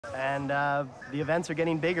And the events are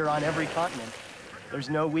getting bigger on every continent. There's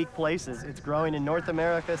no weak places. It's growing in North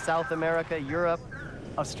America, South America, Europe,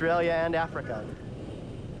 Australia and Africa.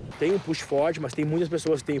 Tem um push forte, mas tem muitas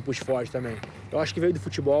pessoas que têm push forte também. Eu acho que veio do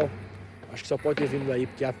futebol. Acho que só pode ter vindo daí,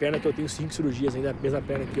 porque a perna que eu tenho 5 cirurgias ainda é a mesma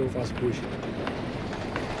perna que eu faço push.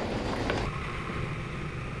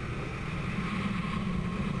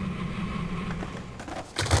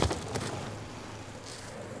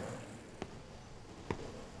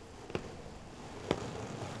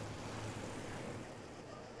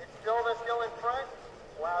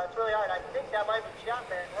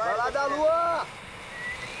 Vai lá, Dalua!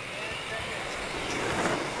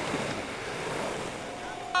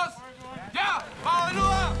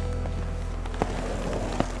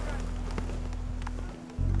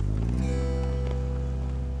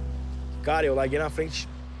 Cara, eu larguei na frente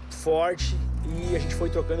forte e a gente foi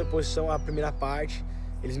trocando posição a primeira parte.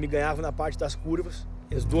 Eles me ganhavam na parte das curvas.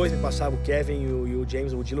 Os dois me passavam, o Kevin e o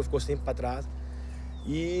James, o Dylan ficou sempre para trás.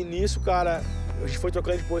 E nisso, cara, a gente foi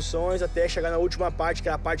trocando de posições até chegar na última parte, que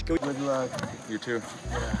é a parte que eu... Good luck. You too.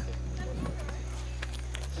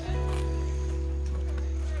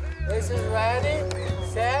 This is ready,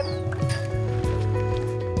 set.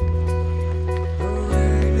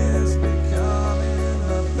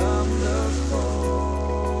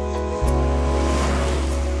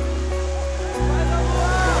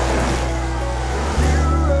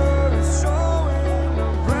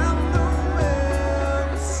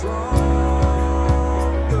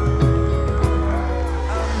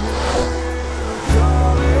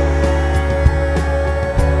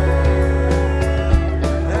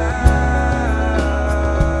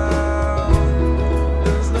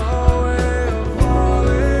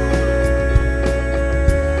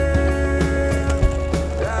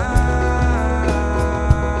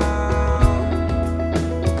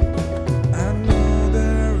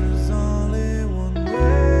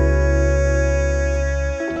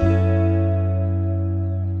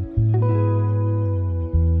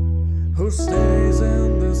 Stay